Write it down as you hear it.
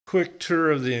Quick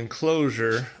tour of the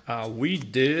enclosure. We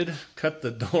did cut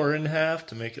the door in half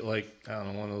to make it like, I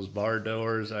don't know, one of those bar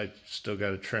doors. I still got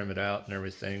to trim it out and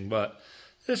everything, but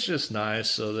it's just nice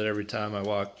so that every time I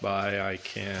walk by I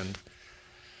can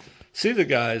see the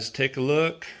guys, take a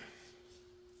look,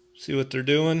 see what they're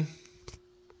doing.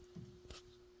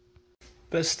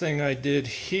 Best thing I did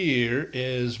here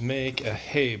is make a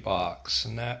hay box,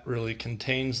 and that really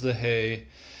contains the hay,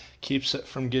 keeps it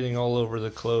from getting all over the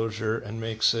enclosure, and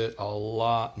makes it a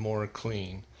lot more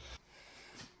clean.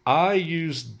 I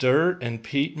used dirt and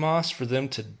peat moss for them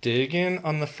to dig in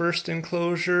on the first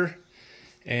enclosure,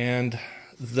 and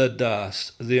the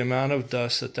dust, the amount of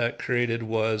dust that created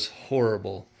was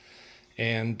horrible.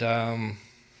 And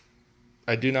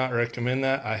I do not recommend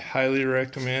that. I highly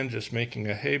recommend just making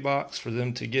a hay box for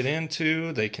them to get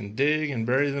into. They can dig and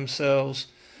bury themselves.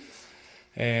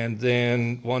 And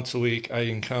then once a week I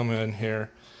can come in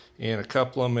here in a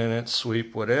couple of minutes,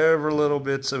 sweep whatever little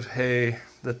bits of hay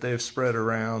that they've spread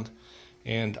around,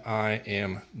 and I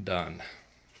am done.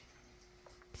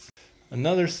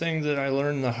 Another thing that I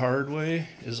learned the hard way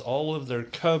is all of their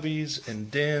cubbies and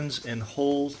dens and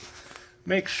holes,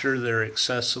 make sure they're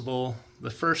accessible. The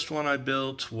first one I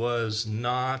built was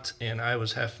not, and I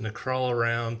was having to crawl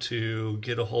around to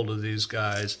get a hold of these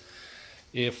guys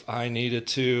if I needed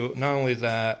to. Not only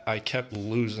that, I kept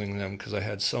losing them because I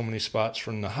had so many spots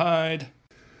from the hide.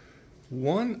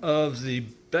 One of the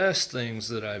best things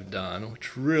that I've done,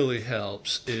 which really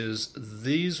helps, is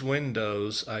these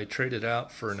windows I traded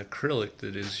out for an acrylic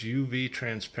that is UV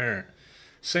transparent.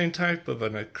 Same type of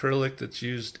an acrylic that's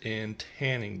used in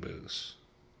tanning booths.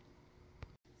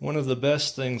 One of the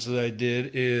best things that I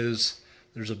did is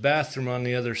there's a bathroom on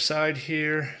the other side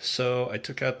here, so I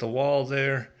took out the wall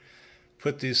there,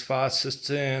 put these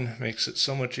faucets in, makes it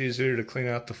so much easier to clean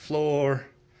out the floor,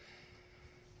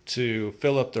 to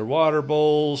fill up their water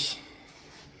bowls,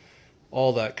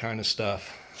 all that kind of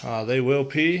stuff. They will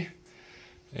pee,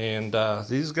 and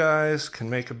these guys can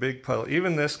make a big puddle.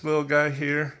 Even this little guy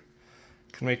here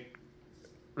can make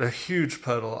a huge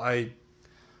puddle. I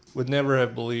would never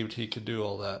have believed he could do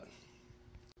all that.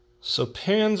 So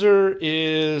Panzer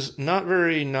is not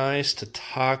very nice to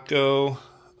Taco.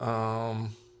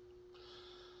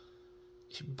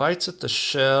 He bites at the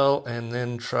shell and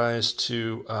then tries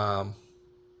to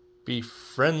be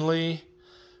friendly,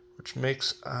 which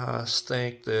makes us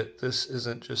think that this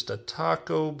isn't just a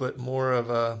taco, but more of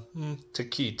a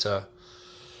taquita.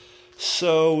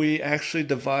 So we actually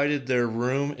divided their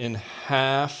room in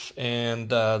half, and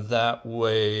that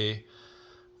way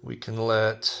we can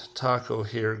let Taco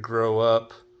here grow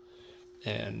up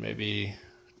and maybe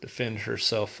defend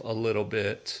herself a little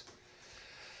bit.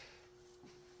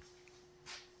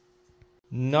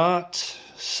 Not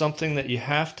something that you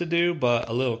have to do, but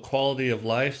a little quality of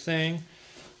life thing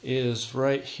is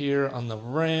right here on the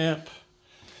ramp.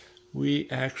 We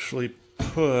actually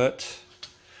put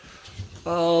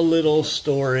a little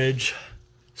storage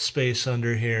space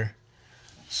under here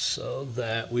so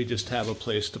that we just have a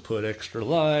place to put extra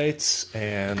lights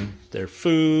and their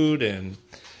food and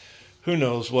who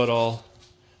knows what all.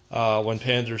 When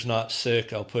Panzer's not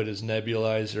sick, I'll put his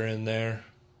nebulizer in there.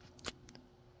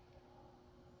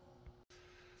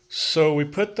 So we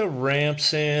put the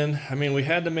ramps in. I mean, we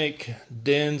had to make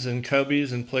dens and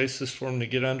cubbies and places for them to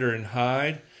get under and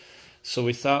hide. So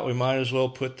we thought we might as well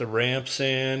put the ramps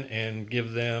in and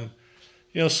give them,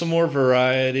 some more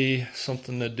variety,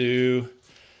 something to do.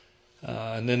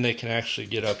 And then they can actually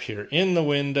get up here in the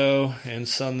window and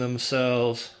sun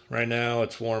themselves. Right now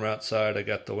it's warm outside. I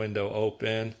got the window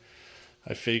open.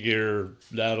 I figure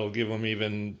that'll give them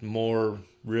even more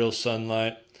real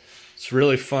sunlight. It's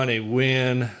really funny.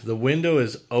 When the window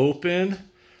is open,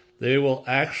 they will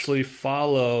actually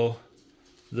follow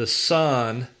the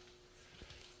sun.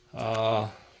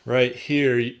 Right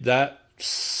here, that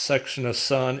section of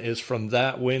sun is from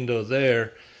that window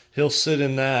there. He'll sit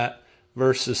in that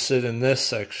versus sit in this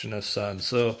section of sun.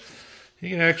 So you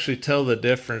can actually tell the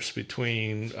difference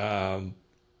between, I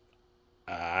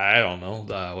don't know,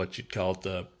 what you'd call it,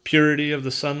 the purity of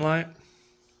the sunlight.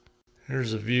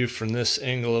 Here's a view from this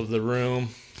angle of the room.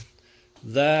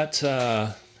 That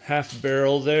half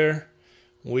barrel there,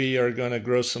 we are going to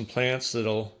grow some plants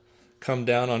that'll come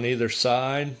down on either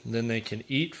side. Then they can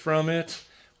eat from it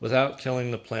without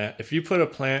killing the plant. If you put a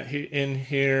plant in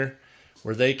here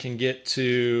where they can get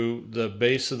to the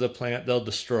base of the plant, they'll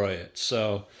destroy it.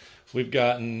 So we've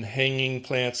gotten hanging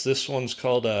plants. This one's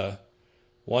called a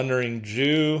Wandering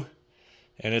Jew,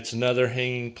 and it's another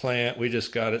hanging plant. We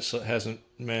just got it, so it hasn't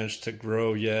managed to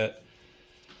grow yet.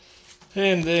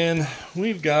 And then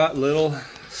we've got little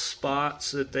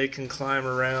spots that they can climb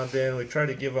around in. We try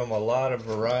to give them a lot of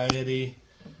variety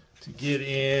to get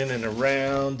in and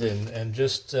around, and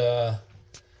just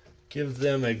give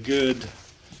them a good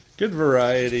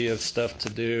variety of stuff to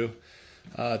do.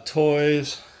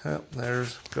 Toys, there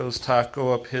goes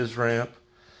Taco up his ramp.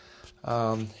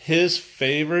 His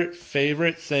favorite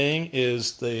thing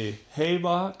is the hay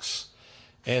box,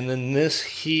 and then this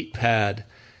heat pad.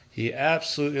 He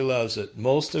absolutely loves it.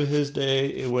 Most of his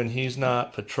day when he's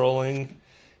not patrolling,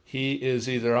 he is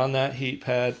either on that heat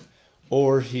pad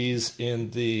or he's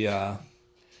in the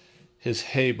his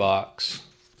hay box.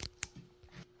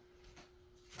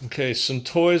 Okay, some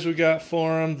toys we got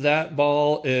for him. That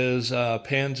ball is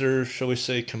Panzer, shall we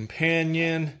say,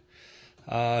 companion.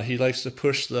 He likes to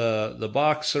push the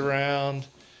box around,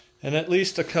 and at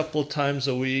least a couple times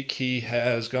a week he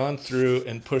has gone through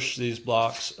and pushed these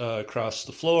blocks across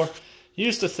the floor. He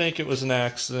used to think it was an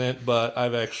accident, but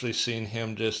I've actually seen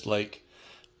him just like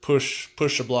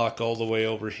push a block all the way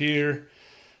over here.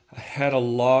 I had a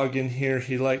log in here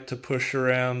he liked to push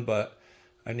around, but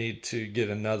I need to get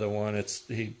another one.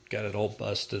 He got it all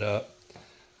busted up.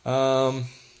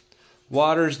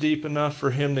 Water's deep enough for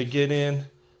him to get in.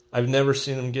 I've never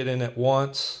seen him get in at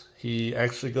once. He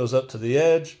actually goes up to the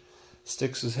edge,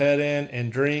 sticks his head in,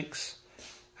 and drinks.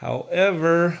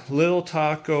 However, little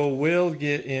Taco will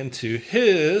get into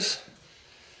his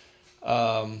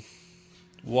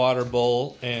water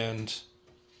bowl and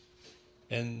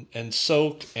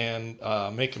soak and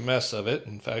make a mess of it.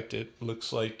 In fact, it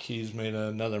looks like he's made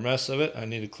another mess of it. I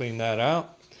need to clean that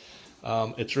out.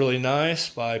 It's really nice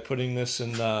by putting this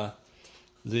in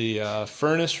the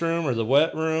furnace room or the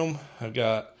wet room. I've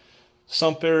got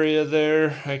sump area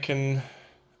there. I can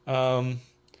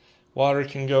water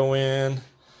can go in.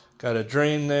 Got a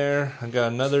drain there. I've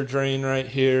got another drain right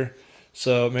here.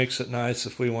 So it makes it nice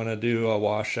if we want to do a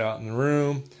washout in the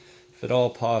room. If at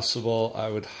all possible, I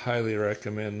would highly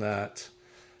recommend that.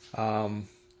 And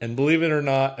believe it or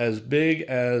not, as big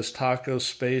as Taco's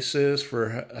space is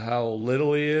for how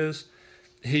little he is,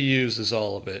 he uses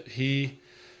all of it. He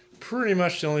pretty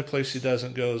much, the only place he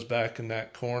doesn't go is back in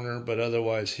that corner, but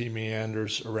otherwise he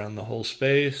meanders around the whole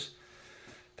space.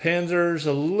 Panzer's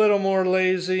a little more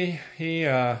lazy.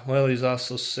 He's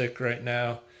also sick right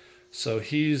now, so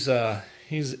he's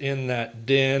in that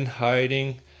den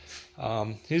hiding.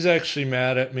 He's actually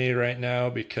mad at me right now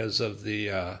because of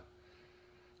the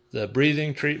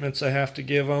breathing treatments I have to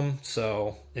give him.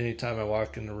 So anytime I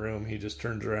walk in the room, he just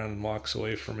turns around and walks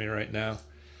away from me right now.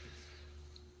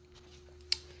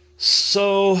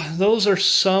 So those are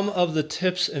some of the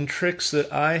tips and tricks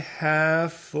that I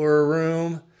have for a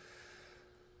room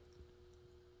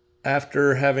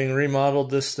after having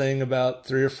remodeled this thing about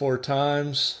 3 or 4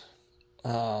 times.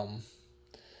 I'll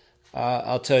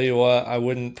tell you what, I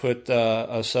wouldn't put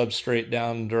a substrate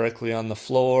down directly on the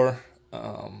floor.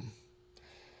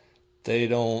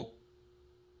 If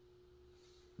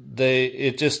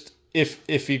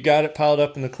you got it piled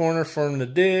up in the corner for them to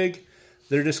dig,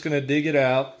 they're just going to dig it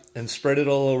out and spread it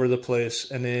all over the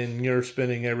place, and then you're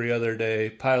spending every other day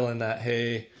piling that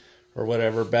hay or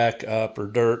whatever back up, or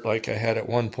dirt like I had at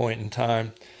one point in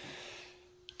time.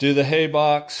 Do the hay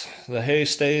box. The hay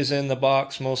stays in the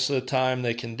box most of the time.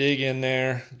 They can dig in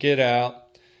there, get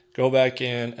out, go back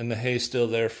in, and the hay's still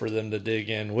there for them to dig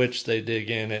in, which they dig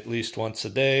in at least once a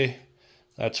day.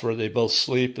 That's where they both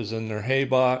sleep, is in their hay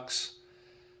box.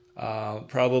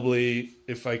 Probably,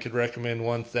 if I could recommend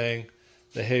one thing,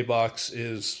 the hay box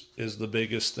is the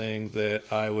biggest thing that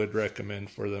I would recommend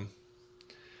for them.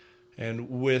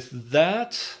 And with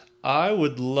that, I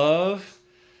would love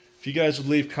if you guys would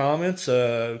leave comments,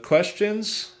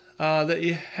 questions that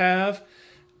you have,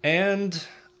 and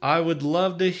I would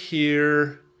love to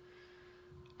hear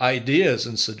ideas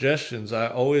and suggestions. I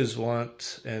always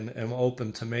want and am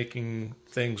open to making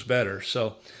things better.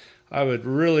 So I would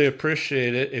really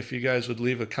appreciate it if you guys would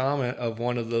leave a comment of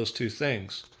one of those two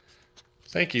things.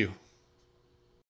 Thank you.